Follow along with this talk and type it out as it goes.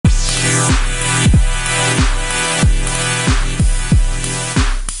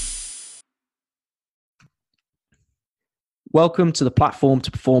Welcome to the Platform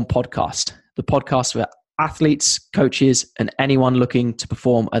to Perform podcast, the podcast for athletes, coaches, and anyone looking to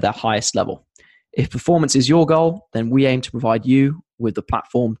perform at their highest level. If performance is your goal, then we aim to provide you with the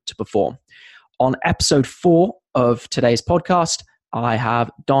platform to perform. On episode 4 of today's podcast, I have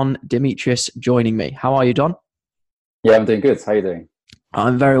Don Demetrius joining me. How are you, Don? Yeah, I'm doing good. How are you doing?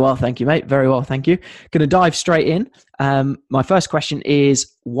 I'm very well, thank you, mate. Very well, thank you. Going to dive straight in. My first question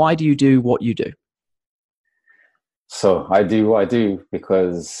is, why do you do what you do? So I do what I do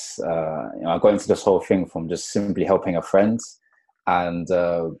because I got into this whole thing from just simply helping a friend, and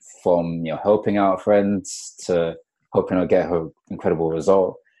from helping out a friend to helping her get her incredible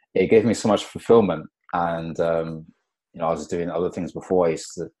result. It gave me so much fulfillment, and I was doing other things before. I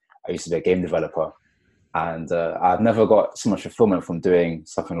used to be a game developer, and I've never got so much fulfillment from doing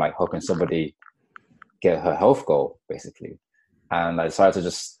something like helping somebody get her health goal, basically. And I decided to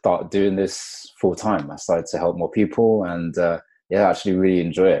just start doing this full time. I started to help more people, and I actually really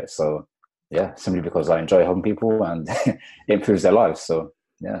enjoy it. So yeah, simply because I enjoy helping people and it improves their lives. So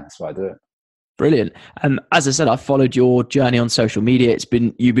yeah, that's why I do it. Brilliant. As I said, I've followed your journey on social media.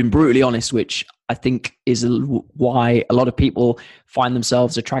 You've been brutally honest, which I think is why a lot of people find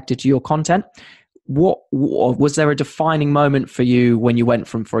themselves attracted to your content. What was there a defining moment for you when you went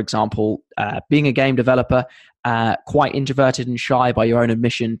from, for example, being a game developer, quite introverted and shy by your own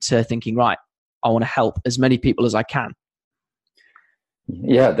admission, to thinking, right, I want to help as many people as I can?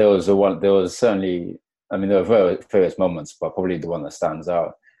 Yeah, there was certainly, there were various moments, but probably the one that stands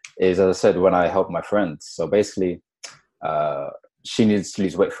out is, as I said, when I helped my friend. So basically, she needs to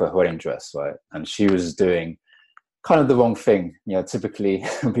lose weight for her wedding dress, right? And she was doing kind of the wrong thing. Typically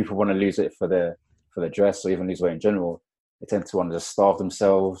when people want to lose weight for their dress, or even lose weight in general, they tend to want to just starve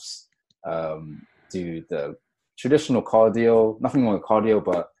themselves, do the traditional cardio. Nothing wrong with cardio,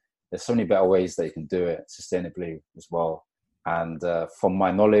 but there's so many better ways that you can do it sustainably as well. And from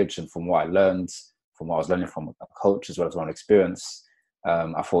my knowledge and from what I learned, from what I was learning from a coach as well as my own experience,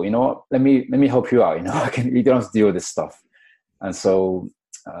 I thought, you know what, let me help you out. You don't have to deal with this stuff. And so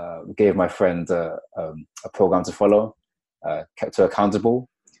we gave my friend a program to follow, kept her accountable.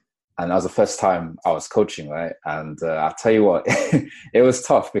 And that was the first time I was coaching, right? And I'll tell you what, it was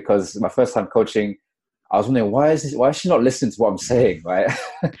tough, because my first time coaching, I was wondering, why is she not listening to what I'm saying, right?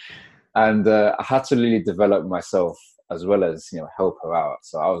 And I had to really develop myself as well as, help her out.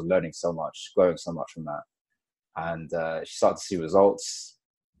 So I was learning so much, growing so much from that. And she started to see results.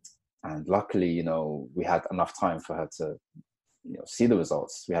 And luckily, we had enough time for her to, see the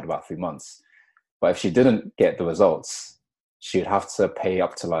results. We had about 3 months. But if she didn't get the results, she would have to pay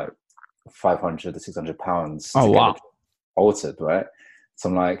up to like 500 to 600 pounds to get it altered, right? So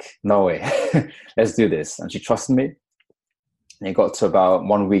I'm like, no way, let's do this. And she trusted me. And it got to about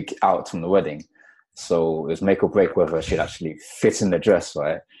 1 week out from the wedding. So it was make or break whether she'd actually fit in the dress,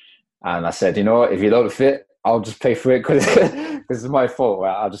 right? And I said, if you don't fit, I'll just pay for it, because it's my fault,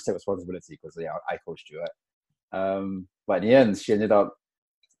 right? I'll just take responsibility, because I coached you, right? But in the end, she ended up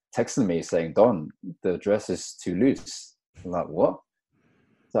texting me saying, Don, the dress is too loose. I'm like, what?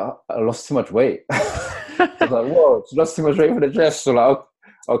 So I lost too much weight. I was like, whoa, she lost too much weight for the dress. So like,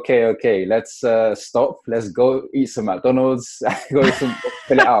 okay, let's stop. Let's go eat some McDonald's. Go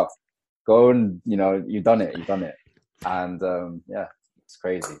fill it out. Go and, you've done it. And it's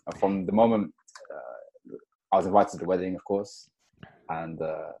crazy. And from the moment I was invited to the wedding, of course, and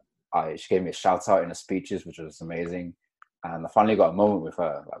she gave me a shout out in the speeches, which was amazing. And I finally got a moment with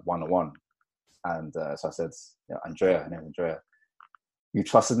her, like one-on-one. And so I said, Andrea, her name is Andrea, you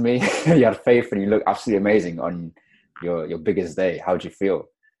trusted me, you had faith, and you look absolutely amazing on your biggest day. How did you feel?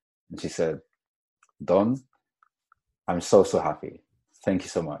 And she said, Don, I'm so happy. Thank you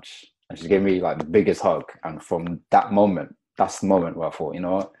so much. And she gave me like the biggest hug. And from that moment, that's the moment where I thought, you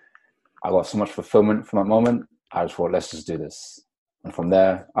know what? I got so much fulfillment from that moment. I just thought, let's just do this. And from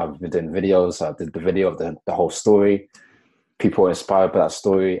there, I've been doing videos. I did the video of the whole story. People were inspired by that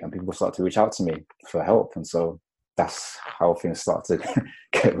story, and people started to reach out to me for help. And so that's how things started to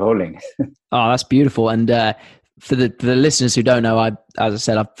get rolling. Oh, that's beautiful. And for the listeners who don't know, as I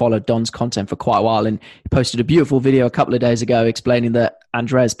said, I've followed Don's content for quite a while, and he posted a beautiful video a couple of days ago explaining that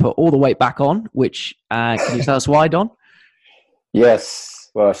Andrea's put all the weight back on, which can you tell us why, Don? Yes.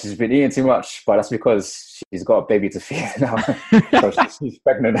 Well, she's been eating too much, but that's because she's got a baby to feed now. So she's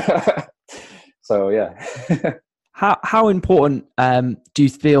pregnant. So yeah. How important do you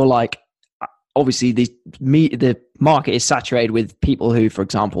feel like, obviously the market is saturated with people who, for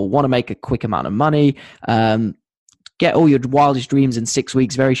example, want to make a quick amount of money, get all your wildest dreams in 6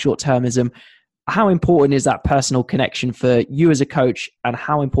 weeks, very short-termism. How important is that personal connection for you as a coach, and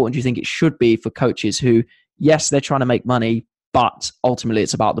how important do you think it should be for coaches who, yes, they're trying to make money, but ultimately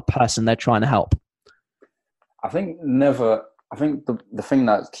it's about the person they're trying to help? I think the thing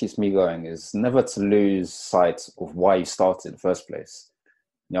that keeps me going is never to lose sight of why you started in the first place.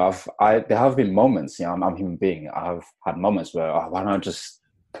 There have been moments, I'm a human being. I have had moments where, why don't I just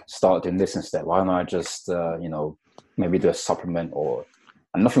start doing this instead? Why don't I just, maybe do a supplement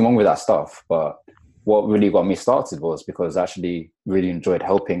and nothing wrong with that stuff. But what really got me started was because I actually really enjoyed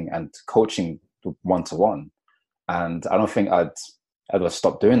helping and coaching one-to-one. And I don't think I'd ever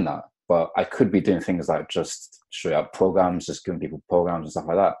stop doing that, but I could be doing things like just straight up programs, just giving people programs and stuff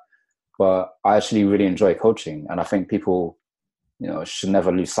like that. But I actually really enjoy coaching. And I think people, should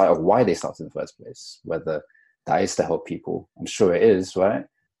never lose sight of why they started in the first place, whether that is to help people. I'm sure it is, right?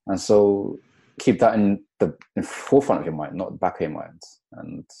 And so keep that in the forefront of your mind, not the back of your mind.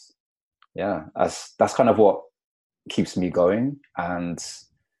 And yeah, that's kind of what keeps me going. And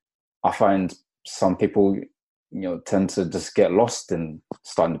I find some people, tend to just get lost in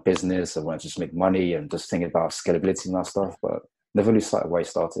starting a business and want to just make money and just thinking about scalability and that stuff, but never lose sight of why you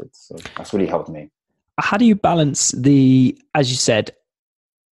started. So that's really helped me. How do you balance as you said,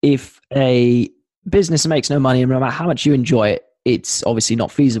 if a business makes no money and no matter how much you enjoy it, it's obviously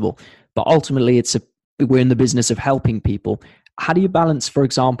not feasible, but ultimately we're in the business of helping people. How do you balance, for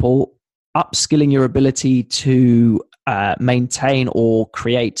example, upskilling your ability to maintain or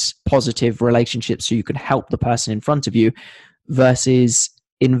create positive relationships so you can help the person in front of you versus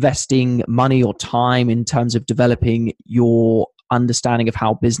investing money or time in terms of developing your understanding of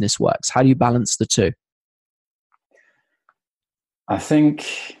how business works? How do you balance the two? I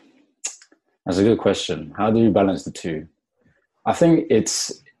think that's a good question. How do you balance the two? I think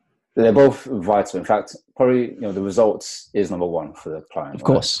they're both vital. In fact, probably, the results is number one for the client. Of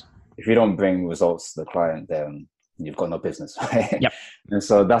course. If you don't bring results to the client, then you've got no business, right? Yep. And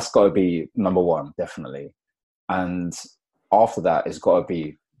so that's got to be number one, definitely. And after that, it's got to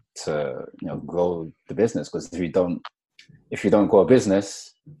be to, grow the business. Because if you don't grow a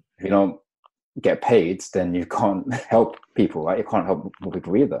business, if you don't get paid, then you can't help people, right? You can't help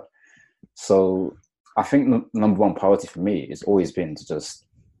people either. So I think number one priority for me has always been to just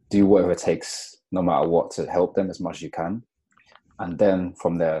do whatever it takes, no matter what, to help them as much as you can. And then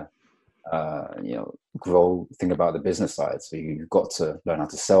from there, grow, think about the business side. So you've got to learn how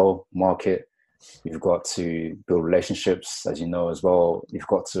to sell, market. You've got to build relationships, as you know, as well. You've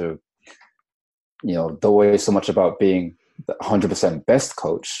got to, don't worry so much about being the 100% best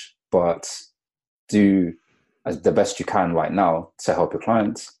coach, but do as the best you can right now to help your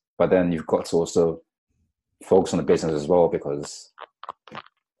clients. But then you've got to also focus on the business as well, because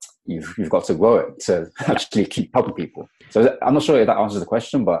you've got to grow it to actually keep helping people. So I'm not sure if that answers the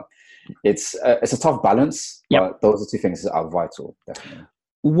question, but it's a tough balance. Yep. But those are two things that are vital, definitely.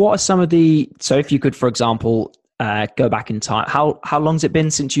 What are some of so if you could, for example, go back in time, how long's it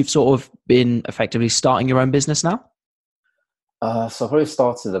been since you've sort of been effectively starting your own business now? So I probably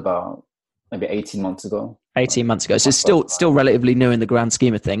started about maybe 18 months ago. 18 months ago. So still relatively new in the grand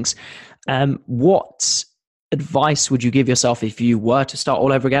scheme of things. What advice would you give yourself if you were to start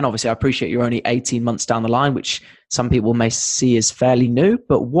all over again? Obviously, I appreciate you're only 18 months down the line, which some people may see as fairly new,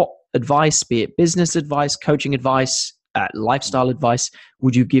 but what advice, be it business advice, coaching advice, lifestyle advice,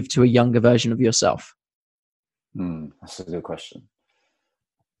 would you give to a younger version of yourself? That's a good question.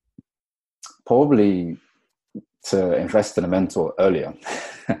 Probably to invest in a mentor earlier.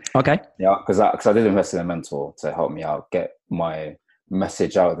 Okay. Yeah, because I did invest in a mentor to help me out, get my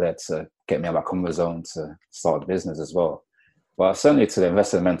message out there, to get me out of my comfort zone to start a business as well. But certainly to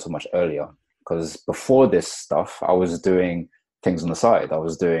invest in a mentor much earlier, because before this stuff, I was doing things on the side. I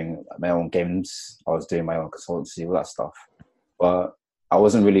was doing my own games. I was doing my own consultancy, all that stuff. But I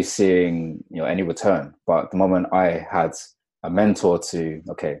wasn't really seeing, any return. But the moment I had a mentor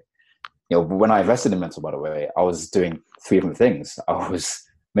when I invested in mentor, by the way, I was doing 3 different things. I was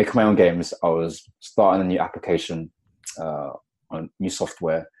making my own games. I was starting a new application on new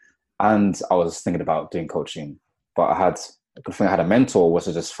software, and I was thinking about doing coaching. But a good thing I had a mentor was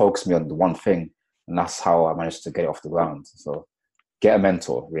to just focus me on the one thing, and that's how I managed to get it off the ground. So get a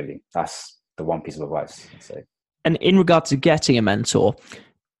mentor, really. That's the one piece of advice I'd say. And in regard to getting a mentor,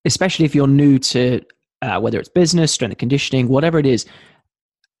 especially if you're new to whether it's business, strength and conditioning, whatever it is,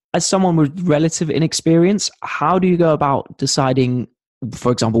 as someone with relative inexperience, how do you go about deciding, for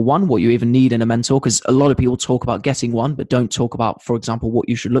example, one, what you even need in a mentor? Because a lot of people talk about getting one, but don't talk about, for example, what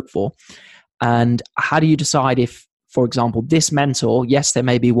you should look for. And how do you decide if, for example, this mentor, yes, they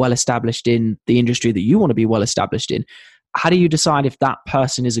may be well established in the industry that you want to be well established in. How do you decide if that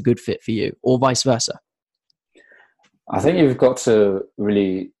person is a good fit for you, or vice versa? I think you've got to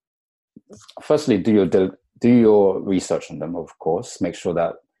really, firstly, do your do your research on them, of course. Make sure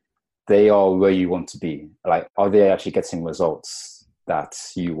that they are where you want to be. Like, are they actually getting results that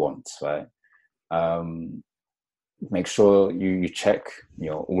you want, right? Make sure you check,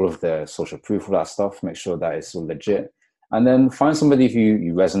 all of the social proof, all that stuff. Make sure that it's all legit. And then find somebody who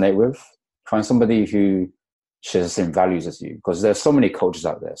you resonate with. Find somebody who shares the same values as you. Because there's so many coaches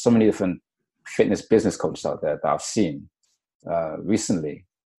out there, so many different fitness business coaches out there that I've seen recently.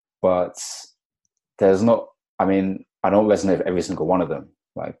 But there's not, I don't resonate with every single one of them.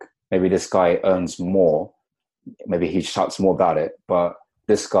 Like, maybe this guy earns more, maybe he shouts more about it, but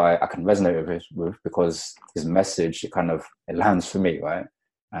this guy I can resonate with because his message, it lands for me, right?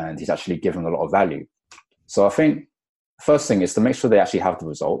 And he's actually giving a lot of value. So I think first thing is to make sure they actually have the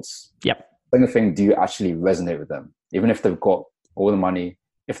results. Yep. Second thing, do you actually resonate with them? Even if they've got all the money,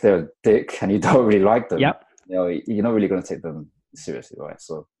 if they're a dick and you don't really like them, yep. You're not really going to take them seriously, right?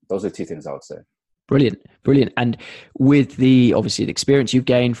 So those are two things I would say. Brilliant. And with the experience you've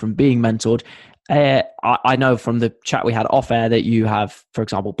gained from being mentored, I know from the chat we had off air that you have, for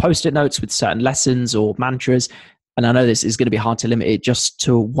example, post-it notes with certain lessons or mantras. And I know this is going to be hard to limit it just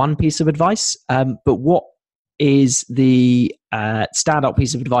to one piece of advice. But what is the standout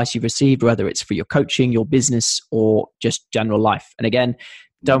piece of advice you've received, whether it's for your coaching, your business, or just general life? And again,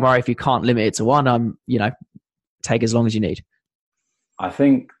 don't worry if you can't limit it to one. Take as long as you need. I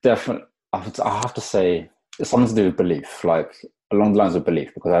think definitely, I have to say it's something to do with belief, like along the lines of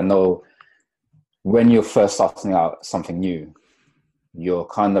belief, because I know when you're first starting out something new, you're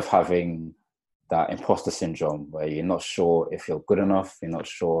kind of having that imposter syndrome where you're not sure if you're good enough, you're not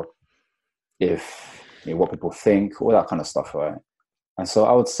sure if what people think, all that kind of stuff, right? And so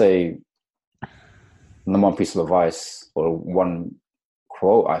I would say number one piece of advice or one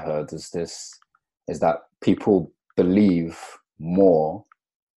quote I heard is that people believe more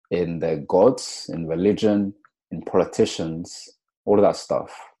in their gods, in religion, in politicians, all of that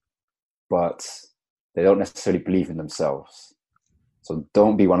stuff, but they don't necessarily believe in themselves. So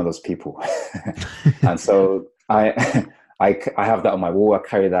don't be one of those people. And so I have that on my wall. I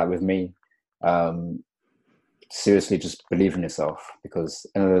carry that with me. Seriously, just believe in yourself, because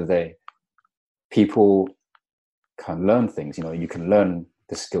at the end of the day, people can learn things. You can learn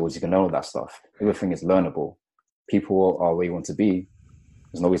the skills, you can learn all that stuff. Everything is learnable. People are where you want to be.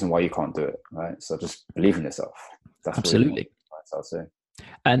 There's no reason why you can't do it, right? So just believe in yourself. That's absolutely. What I'll say.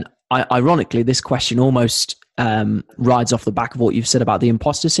 And ironically, this question almost rides off the back of what you've said about the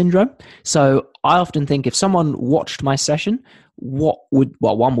imposter syndrome. So I often think if someone watched my session, what would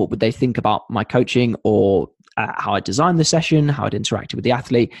they think about my coaching, or how I designed the session, how I'd interacted with the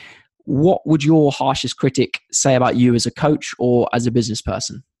athlete? What would your harshest critic say about you as a coach or as a business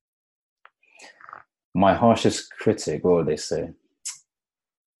person? My harshest critic, what would they say?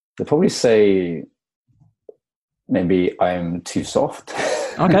 They'd probably say maybe I'm too soft.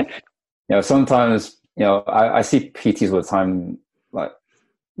 Okay. Sometimes, I see PTs all the time, like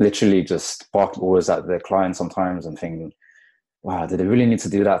literally just bark orders at their clients sometimes and thinking, wow, do they really need to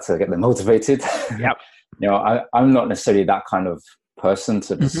do that to get them motivated? Yep. I'm not necessarily that kind of person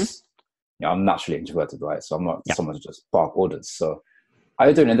to just, I'm naturally introverted, right? So I'm not someone to just bark orders. So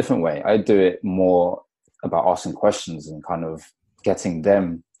I do it in a different way. I do it more about asking questions and kind of getting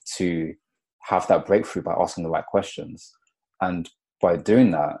them to have that breakthrough by asking the right questions. And by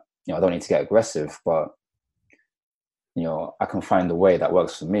doing that, I don't need to get aggressive, but, I can find a way that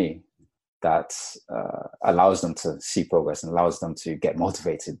works for me that allows them to see progress and allows them to get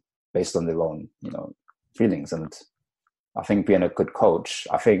motivated based on their own, feelings. And I think being a good coach,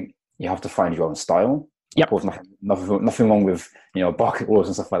 I think you have to find your own style. Yep. Of course, nothing wrong with, barking orders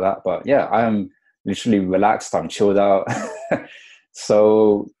and stuff like that. But yeah, I am literally relaxed. I'm chilled out.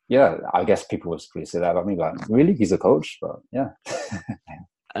 So yeah, I guess people would say that about me. Like, really? He's a coach? But yeah.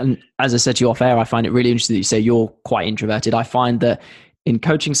 And as I said to you off air, I find it really interesting that you say you're quite introverted. I find that in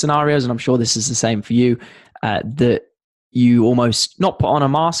coaching scenarios, and I'm sure this is the same for you, that you almost not put on a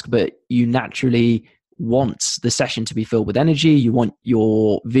mask, but you naturally want the session to be filled with energy. You want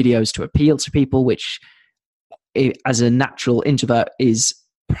your videos to appeal to people, which as a natural introvert is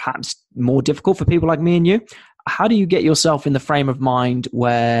perhaps more difficult for people like me and you. How do you get yourself in the frame of mind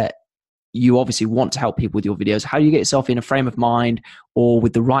where you obviously want to help people with your videos? How do you get yourself in a frame of mind or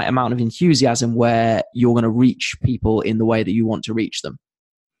with the right amount of enthusiasm where you're going to reach people in the way that you want to reach them?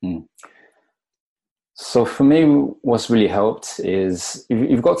 So for me, what's really helped is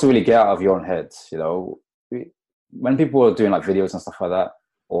you've got to really get out of your own head. When people are doing like videos and stuff like that,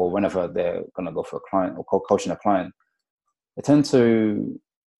 or whenever they're going to go for a client or coaching a client, they tend to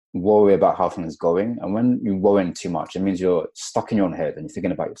worry about how things are going. And when you worry too much, it means you're stuck in your own head and you're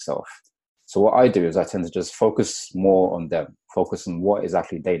thinking about yourself. So what I do is I tend to just focus more on them, focus on what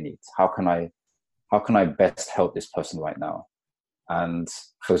exactly they need. How can I best help this person right now? And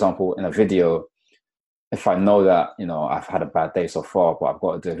for example, in a video, if I know that, I've had a bad day so far, but I've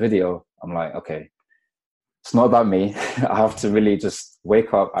got to do a video, I'm like, okay, it's not about me. I have to really just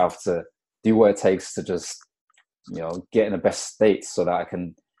wake up. I have to do what it takes to just, get in the best state so that I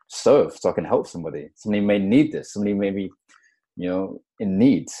can serve, so I can help somebody. Somebody may need this. Somebody may be, in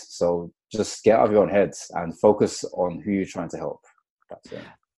need. So just get out of your own heads and focus on who you're trying to help. That's it.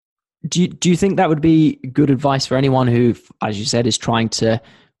 Do you think that would be good advice for anyone who, as you said, is trying to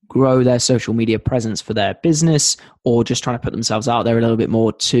grow their social media presence for their business, or just trying to put themselves out there a little bit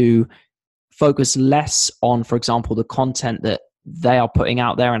more, to focus less on, for example, the content that they are putting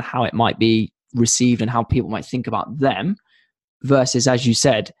out there and how it might be received and how people might think about them, versus, as you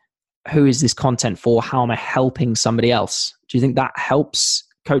said, who is this content for? How am I helping somebody else? Do you think that helps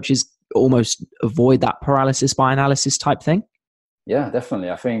coaches almost avoid that paralysis by analysis type thing? Yeah, definitely.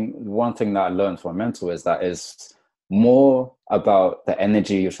 I think one thing that I learned from my mentor is that is more about the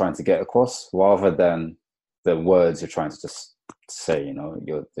energy you're trying to get across rather than the words you're trying to just say,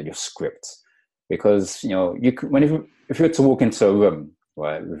 your script. Because, if you were to walk into a room,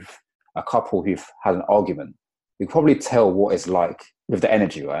 right, with a couple who've had an argument, you probably tell what it's like with the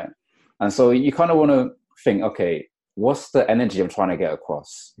energy, right? And so you kind of want to think, okay, what's the energy I'm trying to get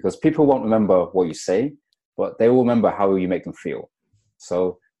across? Because people won't remember what you say, but they will remember how you make them feel.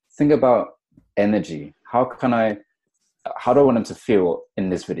 So think about energy. How do I want them to feel in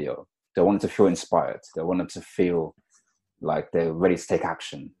this video? Do I want them to feel inspired? Do I want them to feel like they're ready to take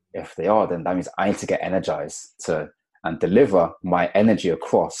action? If they are, then that means I need to get energized and deliver my energy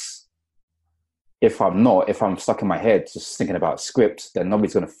across. If I'm stuck in my head just thinking about scripts, then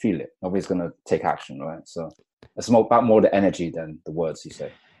nobody's going to feel it. Nobody's going to take action, right? So it's about more the energy than the words you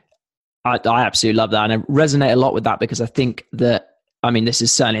say. I absolutely love that. And I resonate a lot with that, because I think that, this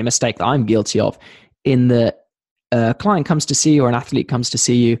is certainly a mistake that I'm guilty of, in that a client comes to see you or an athlete comes to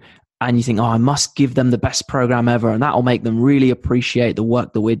see you and you think, I must give them the best program ever, and that will make them really appreciate the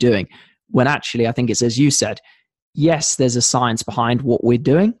work that we're doing. When actually, I think it's, as you said, yes, there's a science behind what we're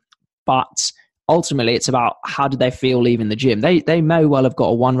doing, but ultimately it's about how did they feel leaving the gym. They may well have got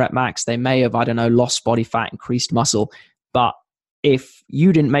a 1 rep max. They may have, lost body fat, increased muscle. But if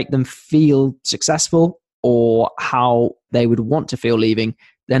you didn't make them feel successful or how they would want to feel leaving,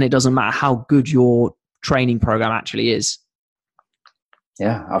 then it doesn't matter how good your training program actually is.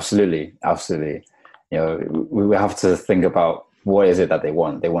 Yeah, absolutely. Absolutely. We have to think about what is it that they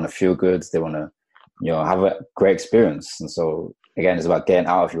want. They want to feel good. They want to, have a great experience. And so again, it's about getting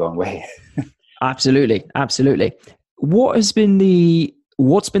out of your own way. Absolutely. Absolutely. What's been the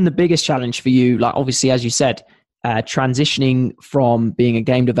biggest challenge for you? Like, obviously, as you said, transitioning from being a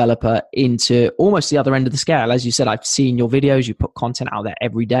game developer into almost the other end of the scale. As you said, I've seen your videos, you put content out there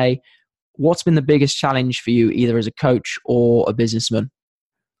every day. What's been the biggest challenge for you, either as a coach or a businessman?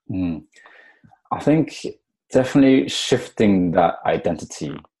 I think definitely shifting that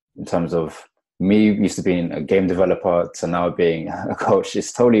identity in terms of me used to being a game developer to now being a coach.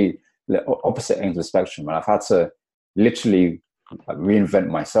 It's totally the opposite ends of the spectrum. And I've had to literally reinvent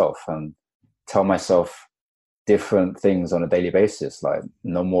myself and tell myself different things on a daily basis. Like,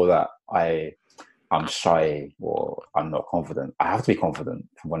 no more that I'm shy or I'm not confident. I have to be confident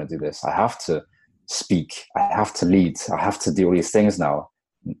if I want to do this. I have to speak. I have to lead. I have to do all these things now.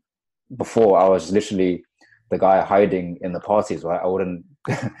 Before, I was literally the guy hiding in the parties, right? I wouldn't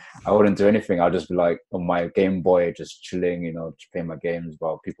do anything. I'd just be like on my Game Boy, just chilling, just playing my games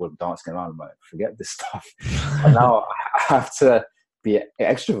while people were dancing around. I'm like, forget this stuff. And now I have to be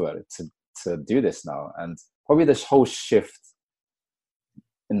extroverted to do this now. And probably this whole shift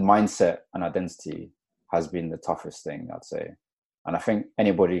in mindset and identity has been the toughest thing, I'd say. And I think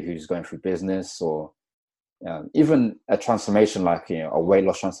anybody who's going through business or even a transformation like a weight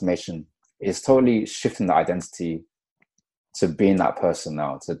loss transformation is totally shifting the identity to being that person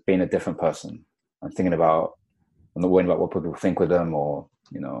now, to being a different person. I'm not worrying about what people think with them or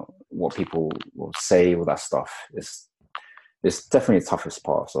what people will say, all that stuff. It's definitely the toughest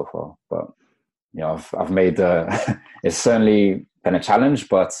part so far. But I've made it's certainly been a challenge,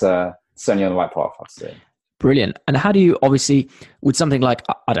 but certainly on the right path, I'd say. Brilliant. And how do you, obviously, with something like,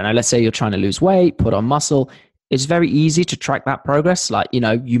 I don't know, let's say you're trying to lose weight, put on muscle, it's very easy to track that progress. Like,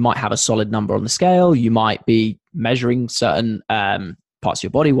 you might have a solid number on the scale. You might be measuring certain parts of your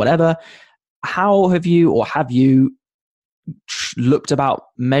body, whatever. How have you looked about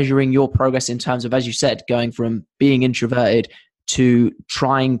measuring your progress in terms of, as you said, going from being introverted to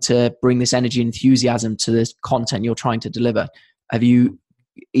trying to bring this energy and enthusiasm to this content you're trying to deliver? Have you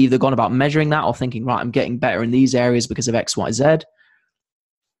either gone about measuring that or thinking, right, I'm getting better in these areas because of X, Y, Z?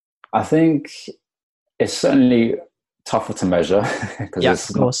 I think it's certainly tougher to measure because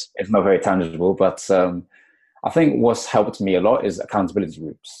it's not very tangible. But I think what's helped me a lot is accountability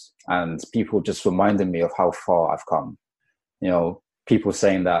groups and people just reminding me of how far I've come. People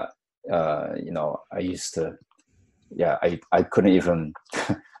saying that, I used to, I couldn't even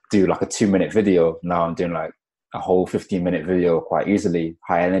do like a 2-minute video. Now I'm doing like a whole 15-minute video quite easily,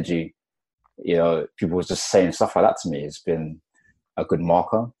 high energy. People just saying stuff like that to me has been a good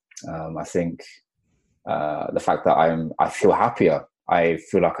marker. I think the fact that I feel happier, I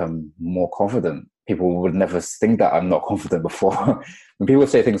feel like I'm more confident. People would never think that I'm not confident before. When people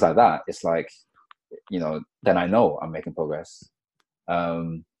say things like that, it's like, then I know I'm making progress.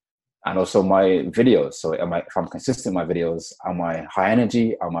 And also my videos. So if I'm consistent in my videos, am I high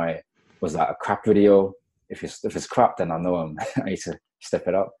energy? Was that a crap video? If it's crap, then I know I need to step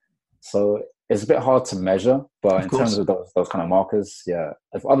it up. So it's a bit hard to measure, but in terms of those kind of markers,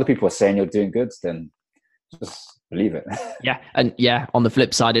 if other people are saying you're doing good, then just believe it. And on the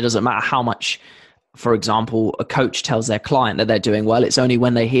flip side, it doesn't matter how much, for example, a coach tells their client that they're doing well. It's only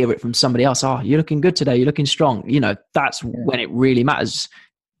when they hear it from somebody else, oh, you're looking good today, you're looking strong. That's when it really matters.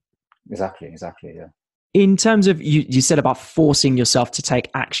 Exactly, yeah. In terms of, you said about forcing yourself to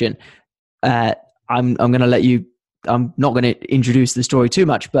take action. I'm going to let you, I'm not going to introduce the story too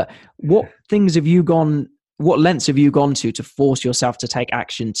much, but what lengths have you gone to force yourself to take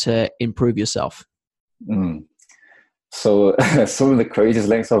action to improve yourself? So some of the craziest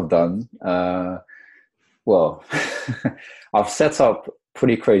lengths I've done, I've set up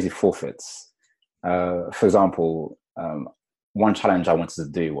pretty crazy forfeits. For example, one challenge I wanted to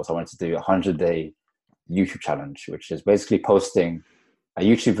do was a 100-day YouTube challenge, which is basically posting a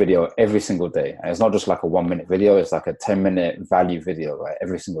YouTube video every single day. And it's not just like a 1-minute video, it's like a 10-minute value video, right?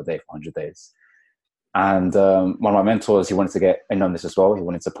 Every single day for 100 days. And one of my mentors, he wanted to get in on this as well. He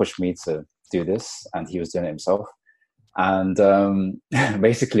wanted to push me to do this, and he was doing it himself. And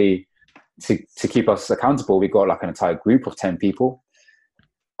basically, to keep us accountable, we got like an entire group of 10 people.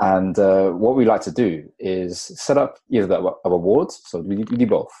 And what we like to do is set up either a reward. So we do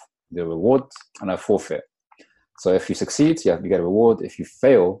both, the reward and a forfeit. So if you succeed, you get a reward. If you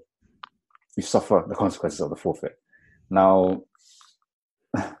fail, you suffer the consequences of the forfeit. Now,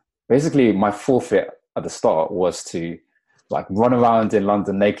 basically, my forfeit at the start was to like run around in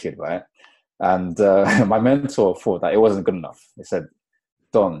London naked, right? And my mentor thought that it wasn't good enough. He said,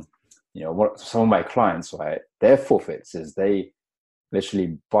 Don, some of my clients, right, their forfeits is they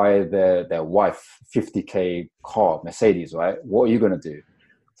literally buy their wife 50K car, Mercedes, right? What are you going to do?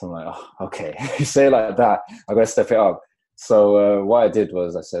 So I'm like, oh, okay, you say it like that, I got to step it up. So what I did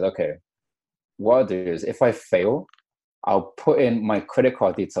was I said, okay, what I'll do is if I fail, I'll put in my credit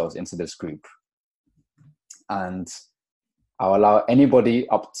card details into this group. And I'll allow anybody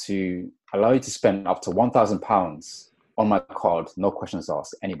you to spend up to £1,000 on my card, no questions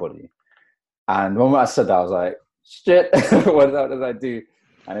asked, anybody. And when I said that, I was like, shit, what did I do?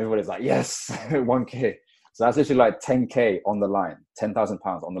 And everybody's like, yes, 1K. So that's literally like 10K on the line, £10,000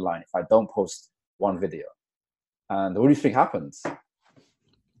 on the line if I don't post one video. And what do you think happens?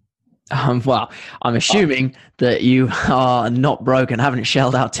 Well, I'm assuming that you are not broke and haven't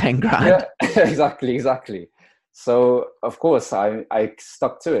shelled out 10 grand. Yeah, exactly. So of course I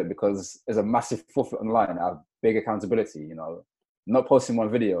stuck to it because there's a massive forfeit online. I have big accountability, not posting one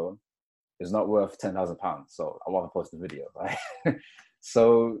video is not worth £10,000. So I want to post the video, right?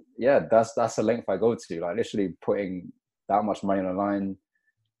 So yeah, that's the length I go to, like literally putting that much money on the line,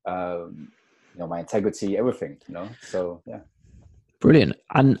 my integrity, everything, so yeah. Brilliant.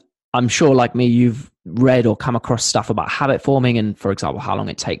 And I'm sure like me, you've read or come across stuff about habit forming and, for example, how long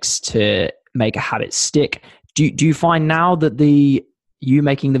it takes to make a habit stick. Do you find now that you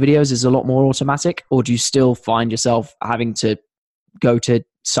making the videos is a lot more automatic, or do you still find yourself having to go to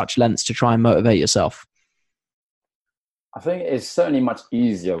such lengths to try and motivate yourself? I think it's certainly much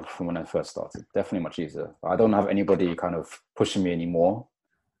easier from when I first started. Definitely much easier. I don't have anybody kind of pushing me anymore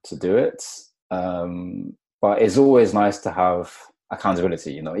to do it. But it's always nice to have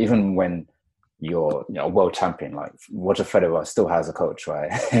accountability, even when you're a world champion. Like Roger Federer still has a coach,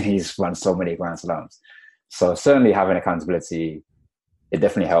 right? He's run so many Grand Slams. So certainly having accountability, it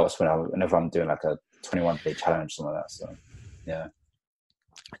definitely helps whenever I'm doing like a 21-day challenge, something like that. So yeah.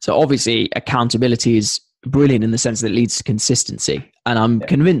 So obviously accountability is brilliant in the sense that it leads to consistency. And I'm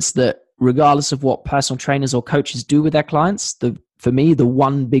convinced that regardless of what personal trainers or coaches do with their clients, the for me, the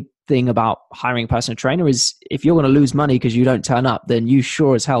one big thing about hiring a personal trainer is if you're going to lose money because you don't turn up, then you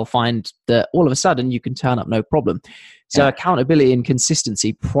sure as hell find that all of a sudden you can turn up no problem. So accountability and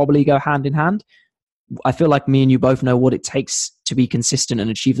consistency probably go hand in hand. I feel like me and you both know what it takes to be consistent and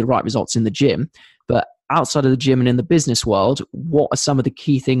achieve the right results in the gym. But outside of the gym and in the business world, what are some of the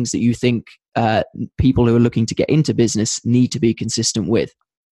key things that you think people who are looking to get into business need to be consistent with?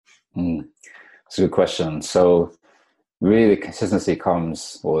 That's a good question. So really the consistency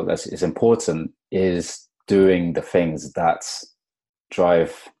comes, or that's is important, is doing the things that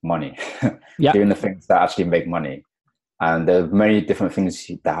drive money, doing the things that actually make money. And there are many different things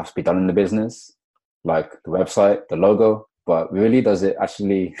that have to be done in the business, like the website, the logo, but really, does it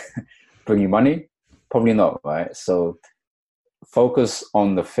actually bring you money? Probably not, right? So focus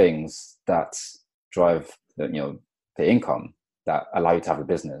on the things that drive the income that allow you to have a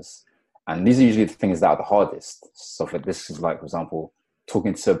business. And these are usually the things that are the hardest. So for this is like, for example,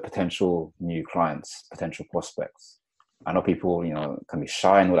 talking to potential new clients, potential prospects. I know people, can be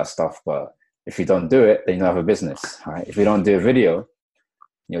shy and all that stuff, but if you don't do it, then you don't have a business, right? If you don't do a video,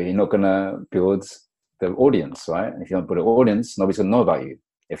 you're not going to build the audience, right? And if you don't build an audience, nobody's going to know about you.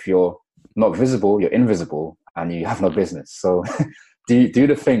 If you're not visible, you're invisible and you have no business. So do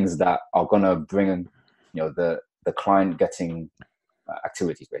the things that are going to bring, the client getting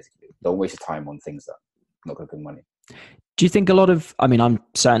activities, basically. Don't waste your time on things that are not going to bring money. Do you think a lot of, I'm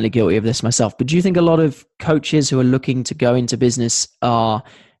certainly guilty of this myself, but do you think a lot of coaches who are looking to go into business are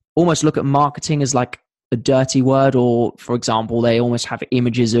almost look at marketing as like a dirty word, or for example, they almost have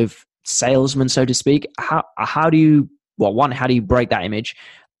images of salesmen, so to speak? How do you, one, how do you break that image?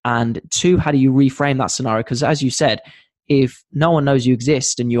 And two, how do you reframe that scenario? Because as you said, if no one knows you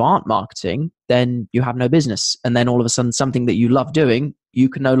exist and you aren't marketing, then you have no business. And then all of a sudden, something that you love doing, you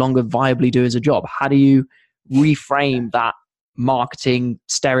can no longer viably do as a job. How do you reframe that marketing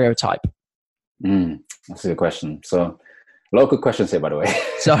stereotype? That's a good question. So a lot of good questions here, by the way.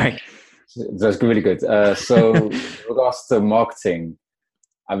 Sorry. That's really good. So with regards to marketing,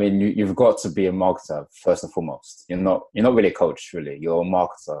 you've got to be a marketer first and foremost. You're not really a coach, really. You're a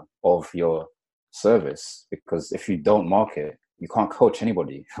marketer of your service, because if you don't market, you can't coach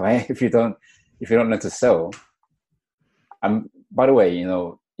anybody, right? If you don't learn to sell. And by the way,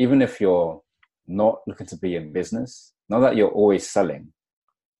 even if you're not looking to be in business, know that you're always selling,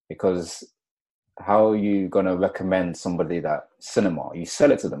 because how are you going to recommend somebody that cinema? You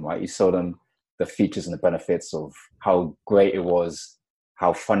sell it to them, right? You sell them the features and the benefits of how great it was,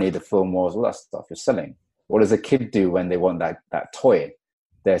 how funny the film was, all that stuff. You're selling. What does a kid do when they want that toy?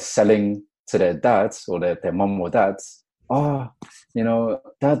 They're selling to their dads or their mom or dads.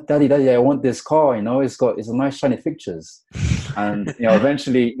 Daddy, I want this car. It's a nice shiny pictures. And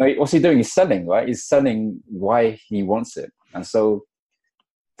eventually, what's he doing? He's selling, right? He's selling why he wants it. And so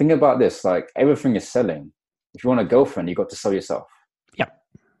think about this, like everything is selling. If you want a girlfriend, you've got to sell yourself. Yeah.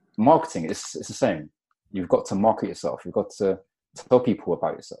 Marketing, it's the same. You've got to market yourself. You've got to tell people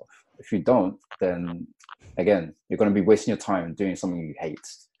about yourself. If you don't, then again, you're going to be wasting your time doing something you hate.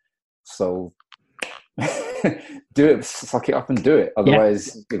 So do it, suck it up and do it.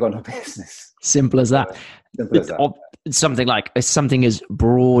 Otherwise, you're going to business. Simple as that. Something as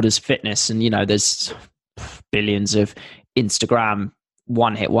broad as fitness, and there's billions of Instagram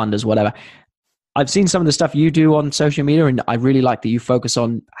one-hit wonders, whatever. I've seen some of the stuff you do on social media, and I really like that you focus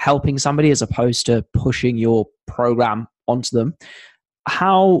on helping somebody as opposed to pushing your program onto them.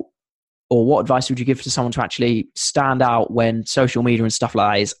 How, or what advice would you give to someone to actually stand out when social media and stuff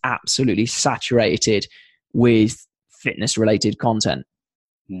like that is absolutely saturated with fitness-related content?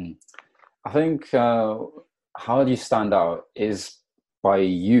 I think how do you stand out is by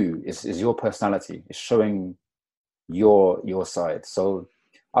you, is your personality, is showing your side. So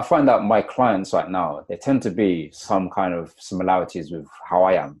I find that my clients right now, they tend to be some kind of similarities with how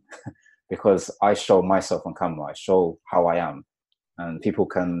I am because I show myself on camera. I show how I am, and people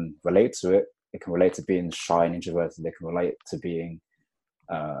can relate to it. They can relate to being shy and introverted. They can relate to being,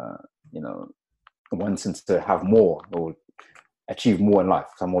 wanting to have more or achieve more in life.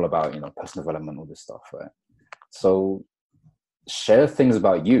 I'm all about, personal development, all this stuff, right? So share things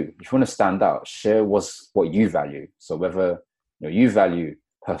about you. If you want to stand out, share what you value. So whether you value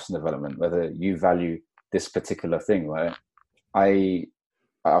personal development, whether you value this particular thing, right? I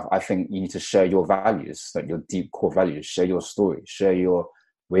think you need to share your values, like your deep core values. Share your story. Share your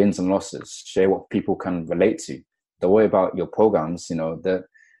wins and losses. Share what people can relate to. Don't worry about your programs.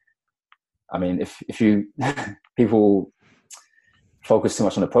 If you people focus too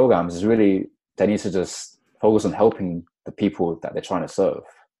much on the programs, it's really, they need to just focus on helping the people that they're trying to serve.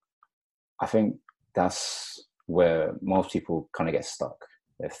 I think that's where most people kind of get stuck.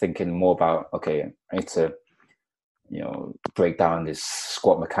 They're thinking more about, okay, I need to, break down this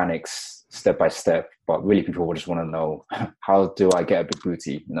squat mechanics step by step, but really people will just want to know, how do I get a big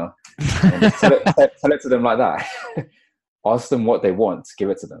booty, And just tell it to them like that. Ask them what they want, give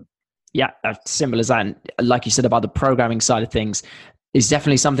it to them. Yeah, simple as that. And like you said about the programming side of things, is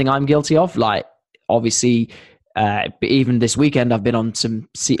definitely something I'm guilty of. Like, obviously, even this weekend, I've been on some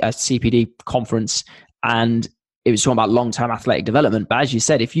CPD conference, and it was talking about long-term athletic development. But as you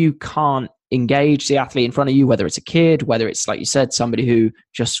said, if you can't engage the athlete in front of you, whether it's a kid, whether it's, like you said, somebody who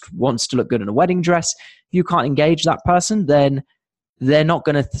just wants to look good in a wedding dress, if you can't engage that person, then they're not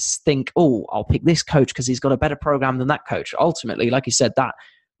going to think, oh, I'll pick this coach because he's got a better program than that coach. Ultimately, like you said, that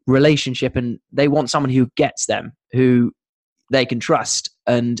relationship, and they want someone who gets them, who they can trust,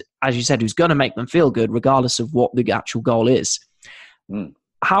 and as you said, who's going to make them feel good regardless of what the actual goal is.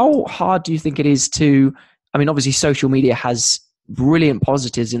 How hard do you think it is to, I mean, obviously social media has brilliant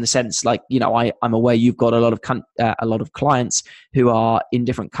positives in the sense, like, I'm aware you've got a lot of clients who are in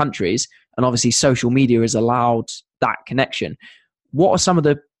different countries, and obviously social media has allowed that connection. What are some of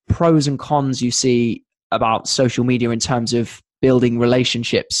the pros and cons you see about social media in terms of building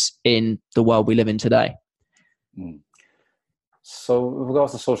relationships in the world we live in today? So with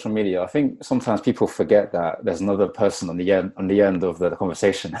regards to social media, I think sometimes people forget that there's another person on the end of the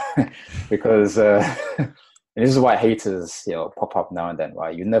conversation, because and this is why haters pop up now and then,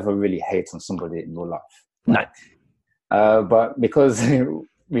 right? You never really hate on somebody in real life, right? No. But because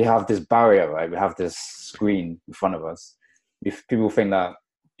we have this barrier, right? We have this screen in front of us. If people think that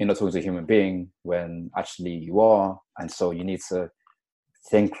you're not talking to a human being when actually you are, and so you need to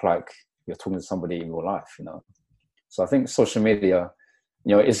think like you're talking to somebody in real life, So I think social media,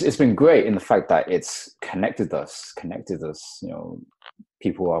 it's been great in the fact that it's connected us.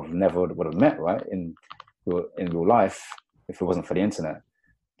 People I've never would have met, right, in real life if it wasn't for the internet.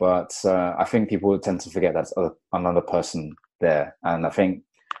 But I think people tend to forget that's another person there, and I think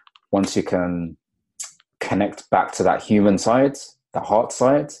once you can connect back to that human side, the heart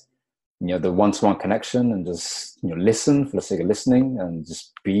side, the one-to-one connection, and just listen for the sake of listening and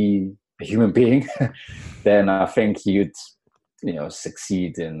just be a human being, then I think you'd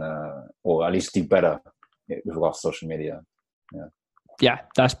succeed in or at least do better with regards to social media. Yeah,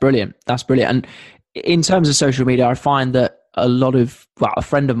 that's brilliant. And in terms of social media, I find that a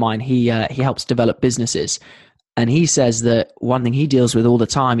friend of mine, he helps develop businesses, and he says that one thing he deals with all the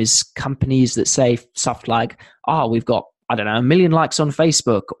time is companies that say stuff like, we've got, I don't know, 1 million likes on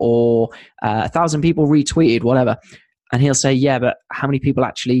Facebook, or 1,000 people retweeted, whatever. And he'll say, yeah, but how many people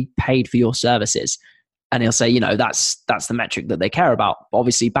actually paid for your services? And he'll say, that's the metric that they care about.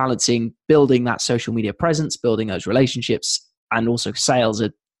 Obviously, balancing, building that social media presence, building those relationships, and also sales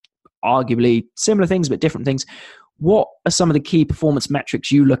are arguably similar things, but different things. What are some of the key performance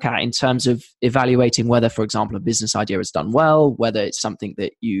metrics you look at in terms of evaluating whether, for example, a business idea has done well, whether it's something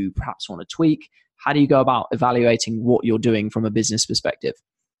that you perhaps want to tweak? How do you go about evaluating what you're doing from a business perspective?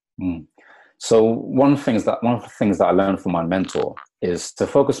 So one of the things that I learned from my mentor is to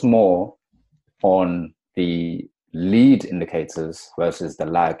focus more on the lead indicators versus the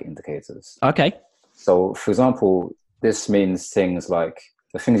lag indicators. Okay. So for example, this means things like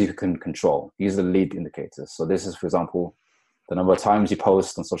the things you can control. These are the lead indicators. So this is, for example, the number of times you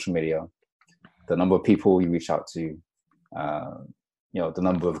post on social media, the number of people you reach out to, the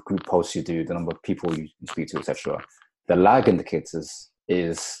number of group posts you do, the number of people you speak to, etc. The lag indicators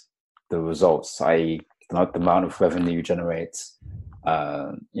is the results, i.e., the amount of revenue you generate,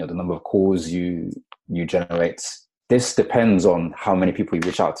 the number of calls you generate. This depends on how many people you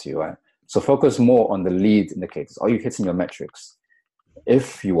reach out to, right? So focus more on the lead indicators. Are you hitting your metrics?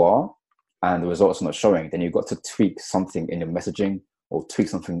 If you are, and the results are not showing, then you've got to tweak something in your messaging or tweak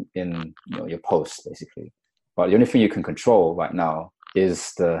something in your post, basically. But the only thing you can control right now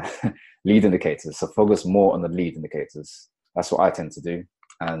is the lead indicators. So focus more on the lead indicators. That's what I tend to do.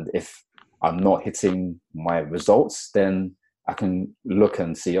 And if I'm not hitting my results, then I can look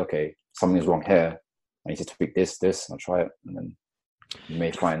and see, okay, something's wrong here. I need to tweak this, I'll try it. And then you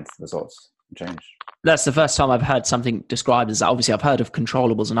may find results change. That's the first time I've heard something described as that. Obviously, I've heard of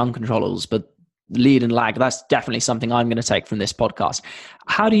controllables and uncontrollables, but lead and lag, that's definitely something I'm going to take from this podcast.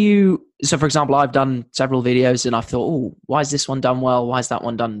 So for example, I've done several videos and I've thought, why is this one done well? Why is that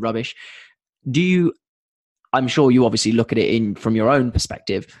one done rubbish? I'm sure you obviously look at it from your own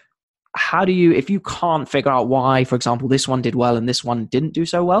perspective. If you can't figure out why, for example, this one did well and this one didn't do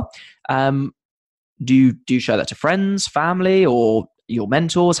so well, do you show that to friends, family, or your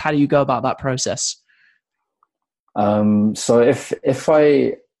mentors? How do you go about that process? So if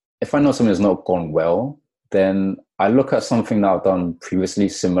I know something has not gone well, then I look at something that I've done previously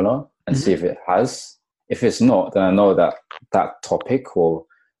similar and see if it has. If it's not, then I know that that topic or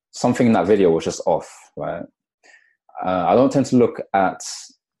something in that video was just off, right? I don't tend to look at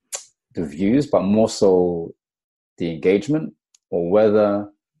the views, but more so the engagement, or whether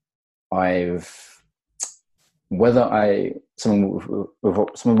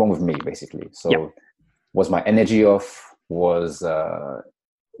something wrong with me, basically. So was my energy off? Was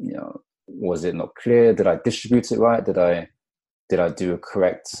was it not clear? Did I distribute it right? Did I do a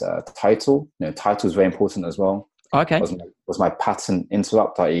correct title? Title is very important as well. Okay. Was my pattern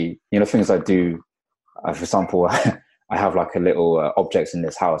interrupt? I.e., things I do. For example, I have like a little object in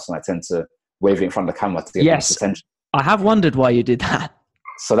this house, and I tend to wave it in front of the camera to get people's attention. I have wondered why you did that.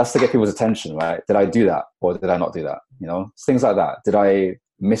 So that's to get people's attention, right? Did I do that, or did I not do that? Things like that. Did I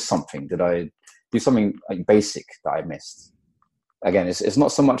miss something? Did I do something like basic that I missed? Again, it's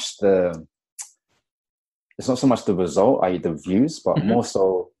not so much the result, i.e. the views, but more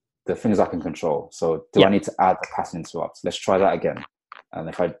so the things I can control. So do I need to add the pattern interrupt? Let's try that again. And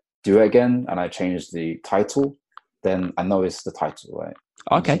if I do it again and I change the title, then I know it's the title, right?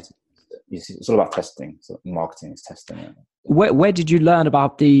 Okay. It's all about testing. So marketing is testing. Right? Where did you learn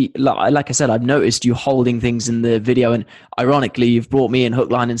about like I said, I've noticed you holding things in the video, and ironically, you've brought me in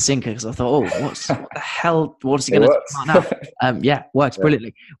hook, line, and sinker, because I thought, what the hell? What is he going to talk about now? Works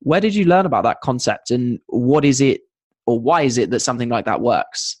brilliantly. Where did you learn about that concept, and what is it, or why is it that something like that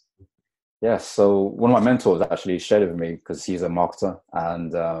works? Yeah, so one of my mentors actually shared it with me because he's a marketer,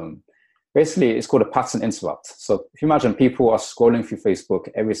 and basically it's called a pattern interrupt. So if you imagine people are scrolling through Facebook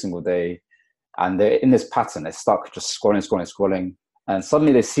every single day, and they're in this pattern, they're stuck just scrolling, and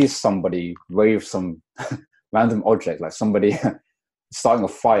suddenly they see somebody wave some random object, like somebody starting a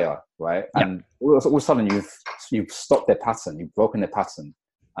fire, right? Yeah. And all of a sudden you've stopped their pattern, you've broken their pattern,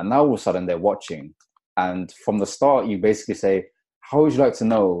 and now all of a sudden they're watching. And from the start, you basically say, how would you like to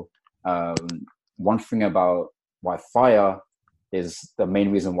know one thing about why fire is the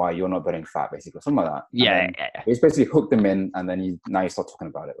main reason why you're not burning fat, basically, something like that. Yeah. It's basically hook them in, and then now you start talking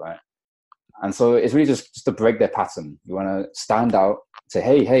about it, right? And so it's really just to break their pattern. You want to stand out, say,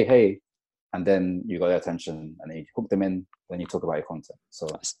 hey, and then you got their attention, and then you hook them in, then you talk about your content. So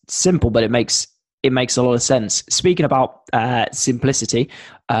simple, but it makes a lot of sense. Speaking about simplicity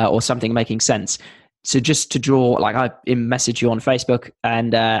or something making sense. So just to draw, like I messaged you on Facebook,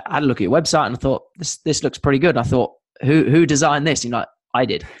 and I had a look at your website, and I thought this looks pretty good. And I thought, who designed this? I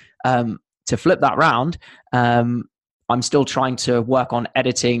did. To flip that round, I'm still trying to work on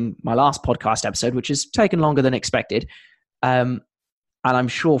editing my last podcast episode, which has taken longer than expected. And I'm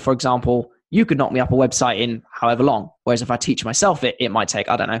sure, for example, you could knock me up a website in however long. Whereas if I teach myself it might take,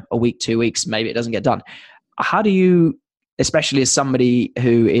 I don't know, a week, 2 weeks, maybe it doesn't get done. How do you, especially as somebody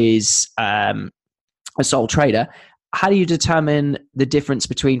who is a sole trader, how do you determine the difference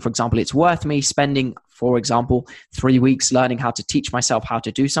between, for example, it's worth me spending, for example, 3 weeks learning how to teach myself how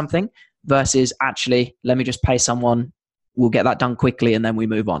to do something versus actually, let me just pay someone, we'll get that done quickly, and then we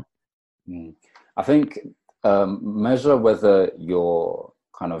move on? I think measure whether you're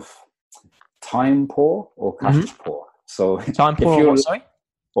kind of time poor or cash poor. So time poor or what, sorry?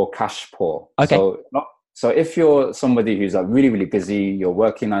 Or cash poor. Okay. So if you're somebody who's like really, really busy, you're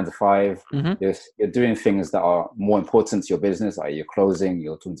working 9 to 5, you're doing things that are more important to your business, like you're closing,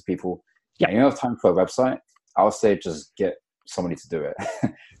 you're talking to people, and you don't have time for a website, I would say just get somebody to do it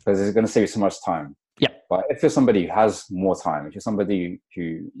because it's going to save you so much time. Yeah. But if you're somebody who has more time, if you're somebody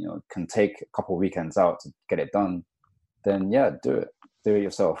who can take a couple of weekends out to get it done, then do it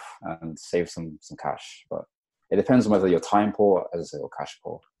yourself and save some cash. But it depends on whether you're time poor or cash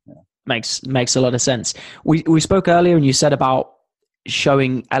poor. Makes a lot of sense. We spoke earlier, and you said about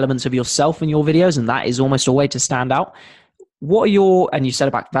showing elements of yourself in your videos, and that is almost a way to stand out. And you said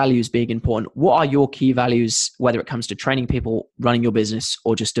about values being important. What are your key values, whether it comes to training people, running your business,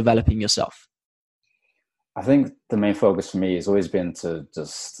 or just developing yourself? I think the main focus for me has always been to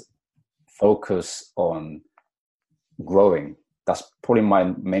just focus on growing. That's probably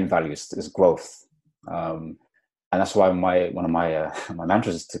my main values, is growth. And that's why one of my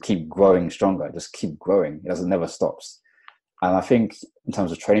mantras is to keep growing stronger. Just keep growing. It never stops. And I think in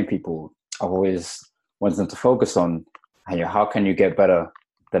terms of training people, I've always wanted them to focus on, how can you get better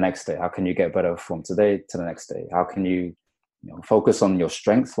the next day? How can you get better from today to the next day? How can you, focus on your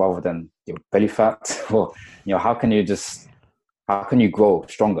strength rather than your belly fat? Or, how can you grow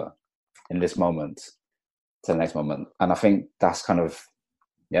stronger in this moment to the next moment? And I think that's kind of,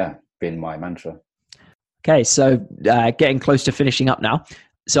 been my mantra. Okay, so getting close to finishing up now.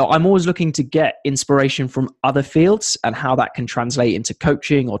 So I'm always looking to get inspiration from other fields and how that can translate into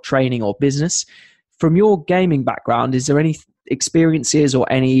coaching or training or business. from your gaming background, is there any experiences or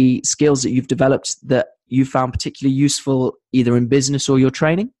any skills that you've developed that you found particularly useful either in business or your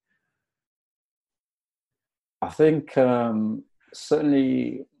training? I think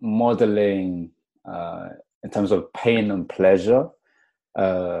certainly modeling in terms of pain and pleasure.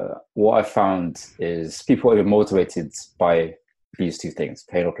 What I found is people are motivated by these two things,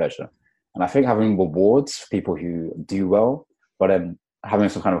 pain or pleasure. And I think having rewards for people who do well, but then having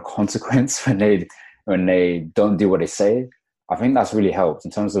some kind of consequence when they don't do what they say, I think that's really helped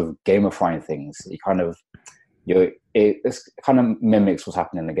in terms of gamifying things. It kind of mimics what's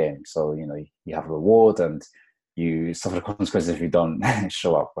happening in the game. So, you have a reward and you suffer the consequences if you don't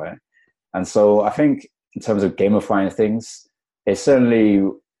show up, right? And so I think in terms of gamifying things, it certainly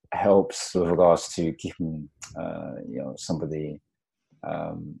helps with regards to keeping somebody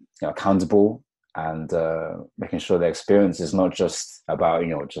accountable and making sure the experience is not just about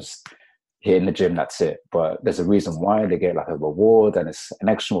just hitting the gym, that's it, but there's a reason why they get like a reward and it's an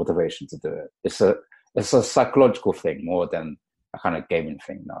extra motivation to do it. It's a psychological thing more than a kind of gaming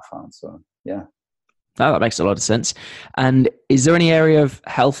thing that I found. So yeah. No, that makes a lot of sense. And is there any area of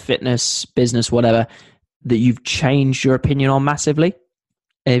health, fitness, business, whatever, that you've changed your opinion on massively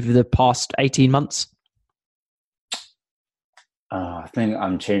over the past 18 months? I think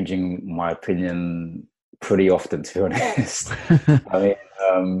I'm changing my opinion pretty often, to be honest. I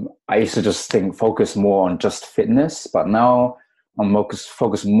mean, I used to just focus more on just fitness, but now I'm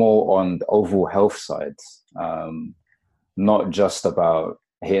focused more on the overall health side, not just about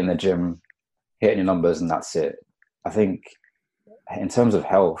hitting the gym, hitting your numbers, and that's it. I think in terms of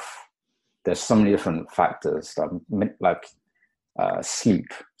health, there's so many different factors like sleep.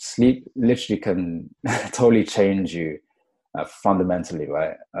 Sleep literally can totally change you fundamentally,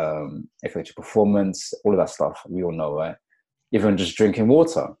 right? Affect your performance, all of that stuff. We all know, right? Even just drinking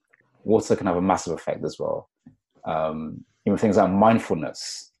water can have a massive effect as well. Even things like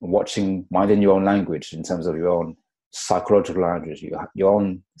mindfulness, minding your own language in terms of your own psychological language, your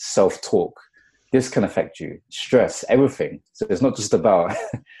own self-talk. This can affect you. Stress, everything. So it's not just about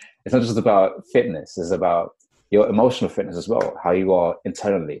fitness. It's about your emotional fitness as well, how you are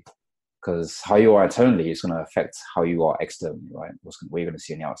internally. Because how you are internally is going to affect how you are externally, right? What you're going to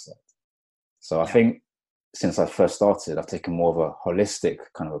see on the outside. So I think since I first started, I've taken more of a holistic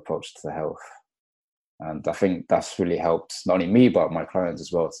kind of approach to health. And I think that's really helped not only me, but my clients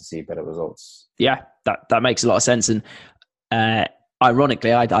as well to see better results. Yeah, that makes a lot of sense. And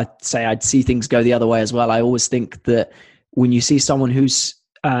ironically, I'd say I'd see things go the other way as well. I always think that when you see someone whose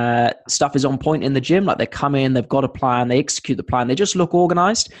stuff is on point in the gym, like they come in, they've got a plan, they execute the plan, they just look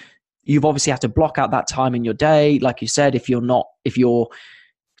organized. You've obviously have to block out that time in your day. Like you said, if you're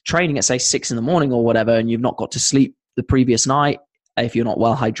training at say 6 a.m. or whatever, and you've not got to sleep the previous night, if you're not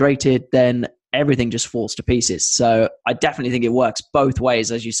well hydrated, then everything just falls to pieces. So I definitely think it works both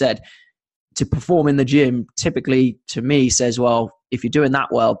ways. As you said, to perform in the gym typically to me says, well, if you're doing that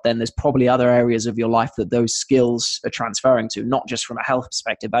well, then there's probably other areas of your life that those skills are transferring to, not just from a health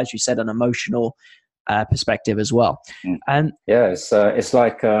perspective, as you said, an emotional perspective as well. And yeah, it's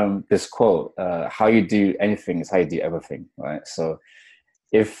like this quote, how you do anything is how you do everything, right? So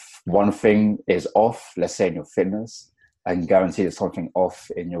if one thing is off, let's say in your fitness, I can guarantee there's something off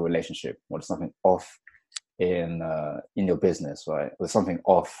in your relationship, or there's something off in your business, right? There's something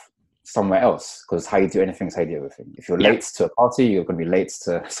off somewhere else, because how you do anything is how you do everything. If you're late to a party, you're going to be late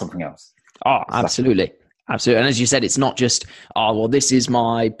to something else. Oh, absolutely. Absolutely. And as you said, it's not just, this is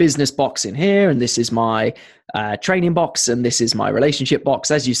my business box in here, and this is my training box, and this is my relationship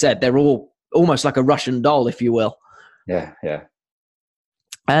box. As you said, they're all almost like a Russian doll, if you will. Yeah.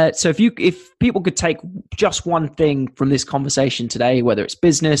 So if people could take just one thing from this conversation today, whether it's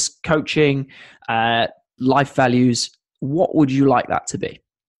business, coaching, life values, what would you like that to be?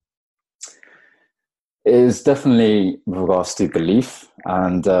 It is definitely with regards to belief.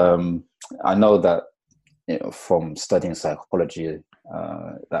 And I know that from studying psychology,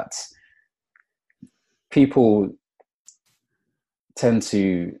 that people tend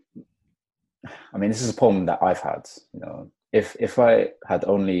to, this is a problem that I've had, if I had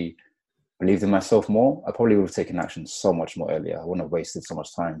only believed in myself more, I probably would have taken action so much more earlier. I wouldn't have wasted so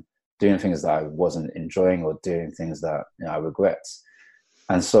much time doing things that I wasn't enjoying or doing things that I regret.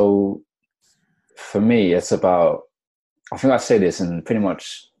 And so for me, it's about, I think I say this in pretty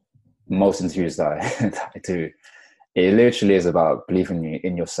much most interviews that I do. It literally is about believing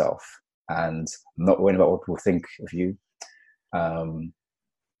in yourself and not worrying about what people think of you.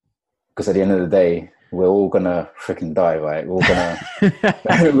 Because at the end of the day, we're all gonna freaking die, right? We're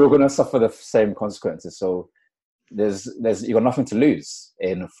all gonna suffer the same consequences. So there's you got nothing to lose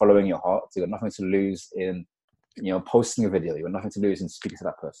in following your heart. You got nothing to lose in, you know, posting a video. You got nothing to lose in speaking to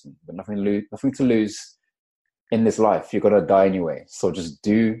that person. You got nothing to lose in this life. You're gonna die anyway. So just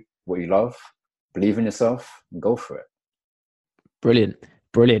do what you love, believe in yourself, and go for it. Brilliant.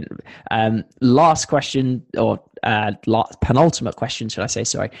 Last question, or penultimate question, should I say?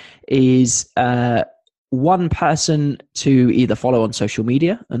 Sorry, is one person to either follow on social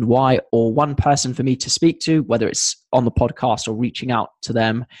media and why, or one person for me to speak to, whether it's on the podcast or reaching out to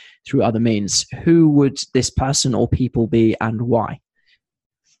them through other means. Who would this person or people be, and why?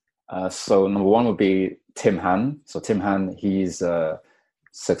 So number one would be Tim Han. So Tim Han, he's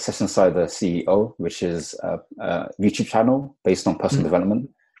Success Insider CEO, which is a YouTube channel based on personal development.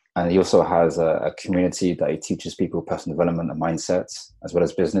 And he also has a community that he teaches people personal development and mindsets, as well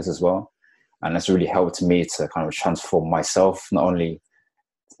as business as well. And that's really helped me to kind of transform myself, not only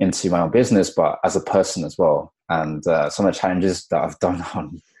into my own business, but as a person as well. And some of the challenges that I've done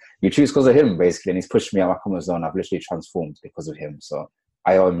on YouTube is because of him, basically. And he's pushed me out of my comfort zone. I've literally transformed because of him. So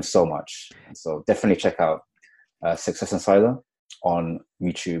I owe him so much. So definitely check out Success Insider on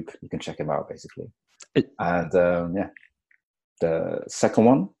YouTube. You can check him out, basically. And the second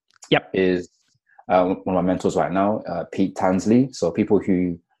one is one of my mentors right now, Pete Tansley. So people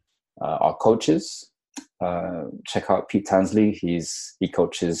who are coaches, check out Pete Tansley. He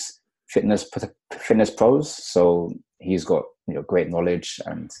coaches fitness pros. So he's got, you know, great knowledge,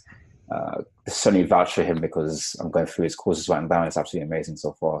 and certainly vouch for him because I'm going through his courses right now. It's absolutely amazing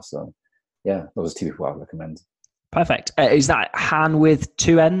so far. So yeah, those are two people I would recommend. Perfect. Is that Han with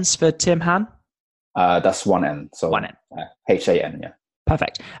two N's for Tim Han? That's one N. So one N. HAN, yeah.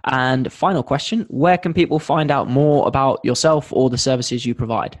 Perfect. And final question, where can people find out more about yourself or the services you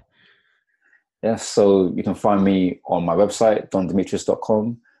provide? Yeah, so you can find me on my website,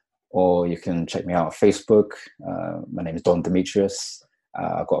 dondemetrius.com, or you can check me out on Facebook. My name is Don Demetrius.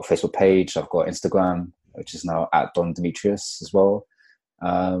 I've got a Facebook page. I've got Instagram, which is now @DonDemetrius as well.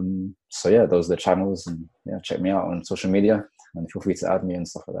 So yeah, those are the channels, and yeah, check me out on social media and feel free to add me and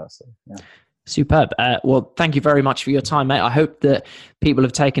stuff like that. So yeah. Superb. Well, thank you very much for your time, mate. I hope that people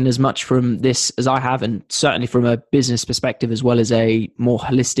have taken as much from this as I have, and certainly from a business perspective as well as a more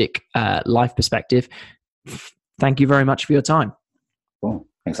holistic life perspective. Thank you very much for your time. Cool.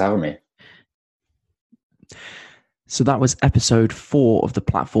 Thanks for having me. So that was episode 4 of the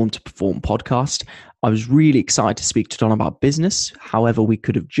Platform to Perform podcast. I was really excited to speak to Don about business. However, we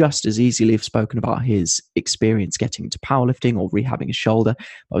could have just as easily have spoken about his experience getting into powerlifting or rehabbing a shoulder.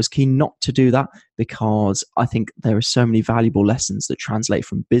 But I was keen not to do that because I think there are so many valuable lessons that translate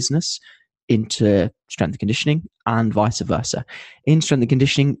from business into strength and conditioning and vice versa. In strength and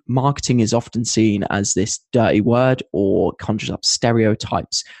conditioning, marketing is often seen as this dirty word or conjures up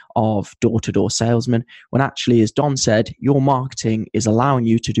stereotypes of door-to-door salesmen, when actually, as Don said, your marketing is allowing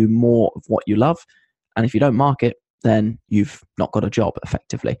you to do more of what you love. And if you don't market, then you've not got a job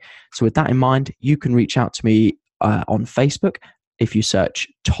effectively. So with that in mind, you can reach out to me on Facebook. If you search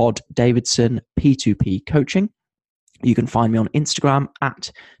Todd Davidson P2P Coaching, you can find me on Instagram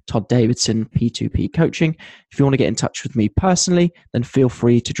 @Todd Davidson P2P Coaching. If you want to get in touch with me personally, then feel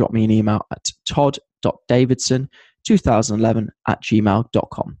free to drop me an email at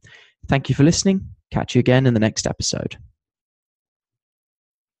todd.davidson2011@gmail.com. Thank you for listening. Catch you again in the next episode.